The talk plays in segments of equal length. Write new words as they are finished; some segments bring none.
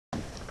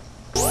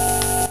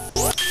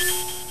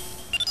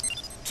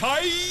Yeah,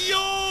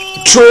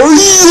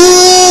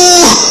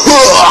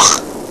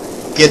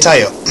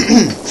 Tayo.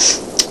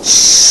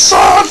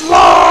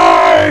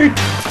 Sunlight!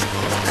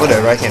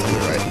 Whatever, I can't do it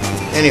right.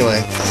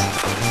 Anyway.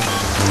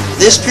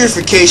 This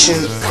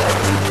purification,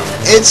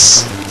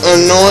 it's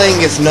annoying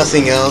if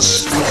nothing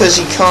else, because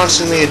he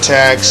constantly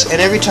attacks,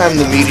 and every time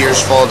the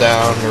meteors fall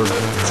down, or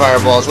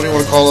fireballs, what do you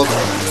want to call them,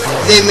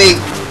 they make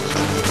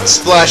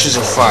splashes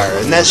of fire,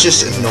 and that's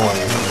just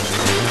annoying.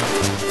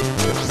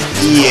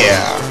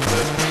 Yeah.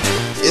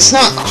 It's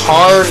not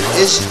hard,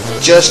 it's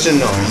just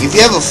annoying. If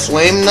you have a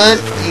flame nut,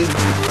 you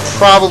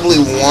probably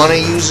want to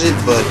use it,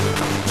 but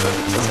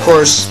of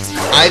course,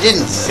 I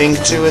didn't think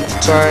to at the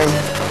time,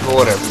 but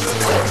whatever.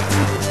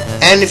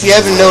 And if you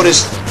haven't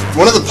noticed,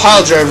 one of the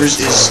pile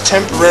drivers is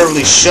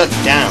temporarily shut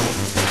down.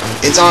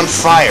 It's on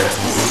fire.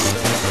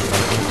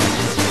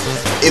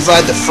 If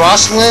I had the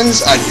frost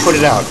lens, I'd put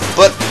it out,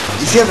 but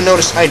if you haven't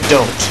noticed, I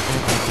don't.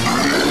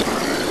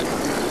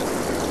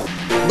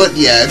 But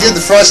yeah, if you have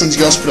the frost lens,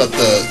 you can also put out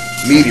the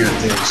meteor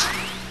things.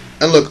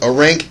 And look, a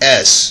rank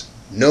S.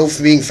 No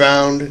being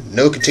found,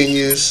 no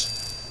continues.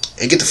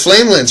 And get the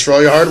flame lens for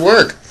all your hard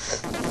work.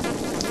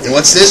 And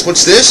what's this?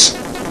 What's this?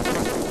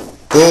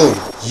 Boom.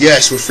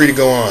 Yes, we're free to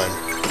go on.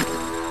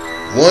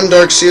 One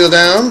dark seal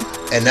down,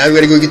 and now we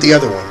gotta go get the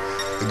other one.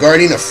 The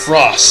Guardian of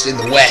Frost in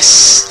the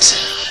west.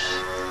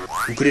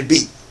 Who could it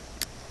be?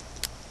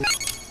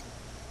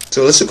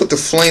 So let's equip the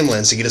flame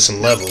lens to get us some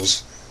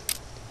levels.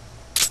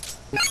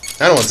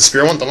 I don't want the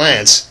spear, I want the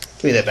lance.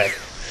 Give me that back.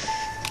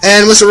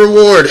 And what's the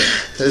reward?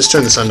 Let's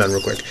turn the sun down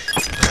real quick.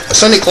 A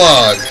sunny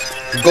clog.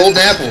 Golden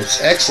apples.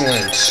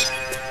 Excellent.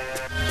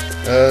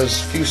 A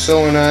few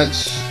solar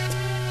nuts.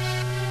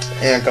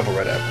 And a couple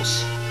red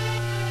apples.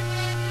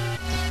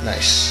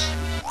 Nice.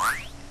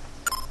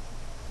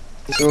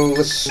 So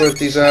let's sort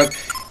these out.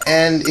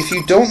 And if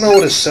you don't know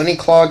what a sunny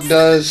clog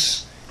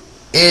does,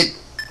 it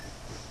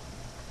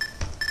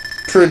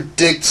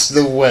predicts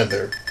the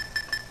weather.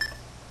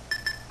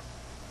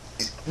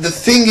 The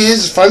thing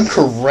is, if I'm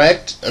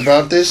correct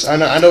about this, I'm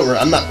not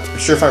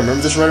sure if I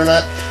remember this right or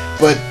not,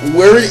 but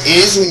where it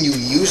is when you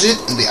use it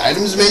in the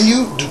items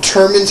menu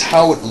determines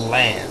how it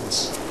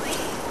lands.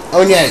 Oh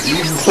and yeah, you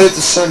can play with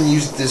the sun and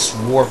use this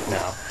warp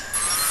now.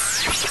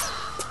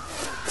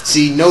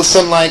 See, no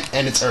sunlight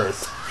and it's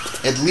Earth.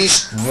 At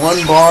least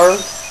 1 bar,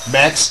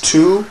 max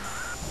 2,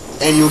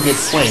 and you'll get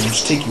flames,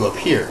 which take you up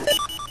here.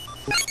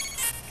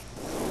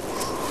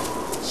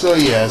 So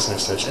yeah, that's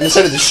nice touch. And I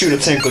decided to shoot a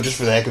Tenko just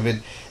for the heck of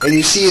it. And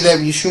you see that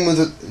when you shoot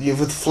him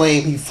with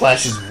flame, he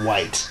flashes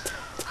white.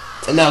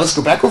 And now let's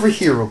go back over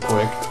here real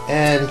quick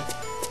and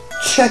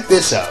check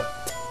this out.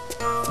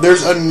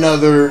 There's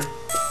another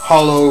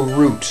hollow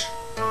root,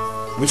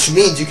 which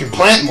means you can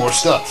plant more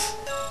stuff.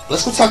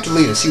 Let's go talk to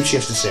Lita, see what she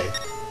has to say.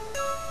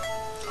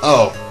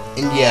 Oh,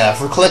 and yeah,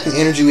 for collecting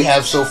energy we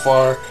have so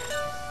far,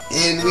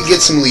 and we get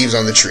some leaves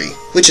on the tree,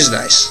 which is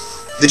nice.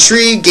 The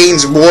tree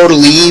gains more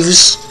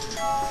leaves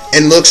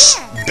and looks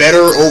better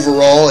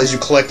overall as you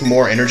collect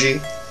more energy.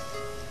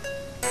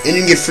 And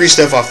you can get free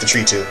stuff off the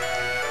tree too.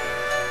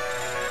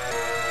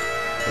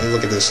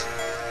 Look at this.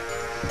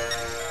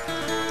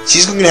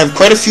 She's going to have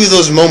quite a few of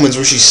those moments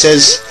where she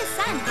says,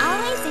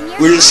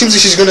 where it seems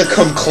like she's going to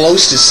come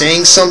close to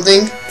saying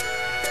something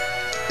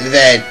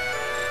that,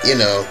 you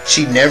know,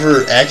 she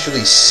never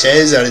actually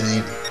says out of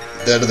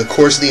the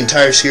course of the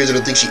entire series. I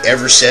don't think she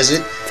ever says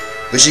it,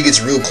 but she gets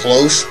real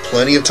close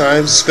plenty of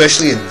times,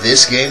 especially in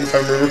this game, if I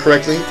remember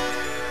correctly.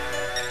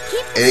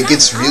 And it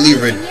gets really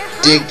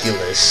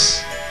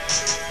ridiculous.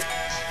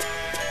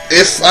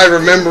 If I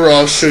remember,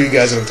 I'll show you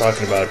guys what I'm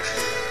talking about.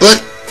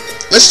 But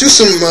let's do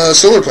some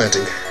solar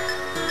planting,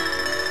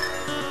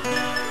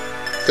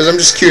 because I'm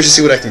just curious to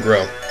see what I can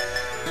grow.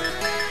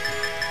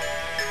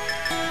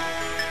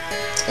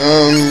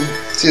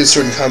 See what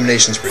certain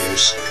combinations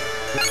produce.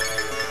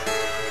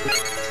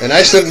 An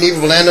ice nut and evil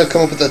banana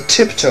come up with a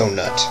tiptoe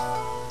nut.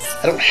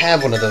 I don't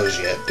have one of those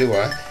yet, do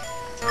I?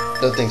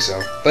 Don't think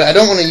so. But I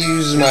don't want to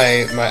use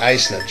my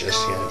ice nut just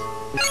yet,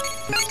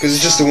 because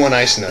it's just the one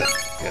ice nut,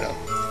 you know.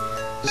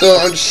 So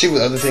I'll just see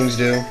what other things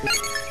do.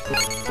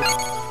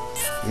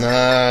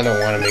 Nah, I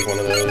don't want to make one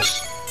of those.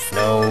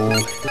 No.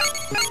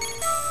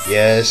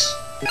 Yes.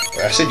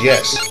 I said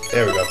yes.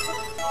 There we go.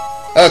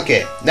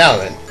 Okay, now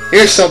then.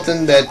 Here's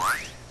something that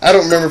I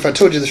don't remember if I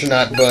told you this or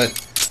not, but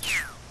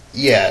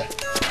yeah.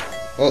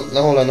 Well,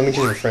 no, hold on. Let me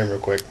change the frame real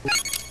quick.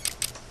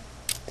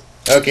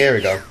 Okay, here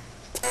we go.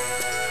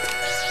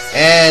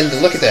 And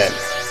look at that.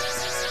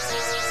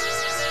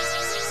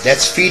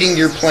 That's feeding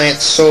your plant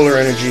solar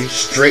energy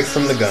straight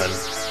from the gun.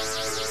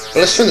 But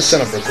let's turn the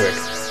sun up real quick.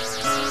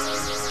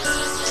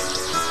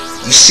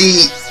 You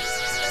see,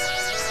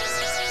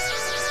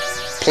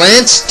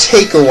 plants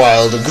take a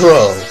while to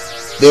grow.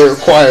 They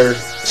require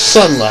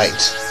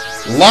sunlight.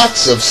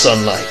 Lots of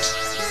sunlight.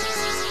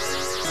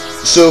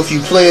 So if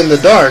you play in the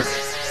dark,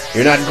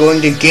 you're not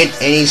going to get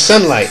any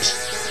sunlight.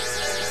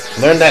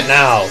 Learn that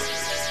now.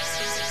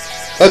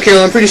 Okay,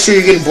 well, I'm pretty sure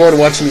you're getting bored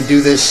watching me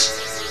do this.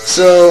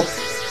 So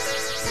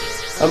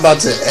I'm about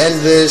to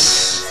end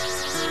this.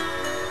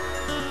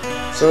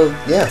 So,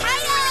 yeah.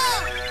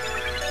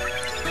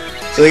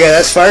 So, yeah,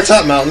 that's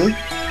Firetop Mountain.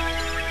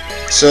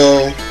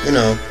 So, you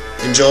know,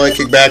 enjoy,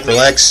 kick back,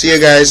 relax. See you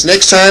guys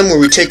next time where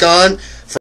we take on